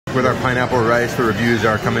With our pineapple rice, the reviews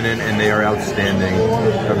are coming in and they are outstanding.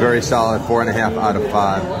 A very solid 4.5 out of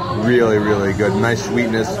 5. Really, really good. Nice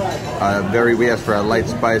sweetness. We asked for a light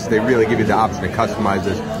spice. They really give you the option to customize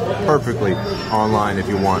this perfectly online if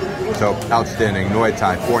you want. So outstanding. Noi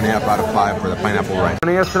Tai, 4.5 out of 5 for the pineapple rice.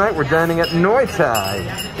 Joining us tonight, we're dining at Noi Tai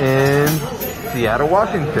in Seattle,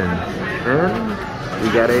 Washington. And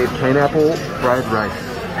we got a pineapple fried rice.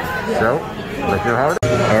 So, let's know how it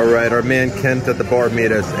is. All right, our man Kent at the bar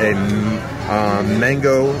made us a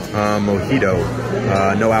mango mojito,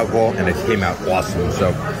 no alcohol, and it came out awesome.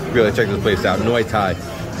 So really check this place out, Noi Tai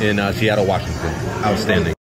in Seattle, Washington. Outstanding.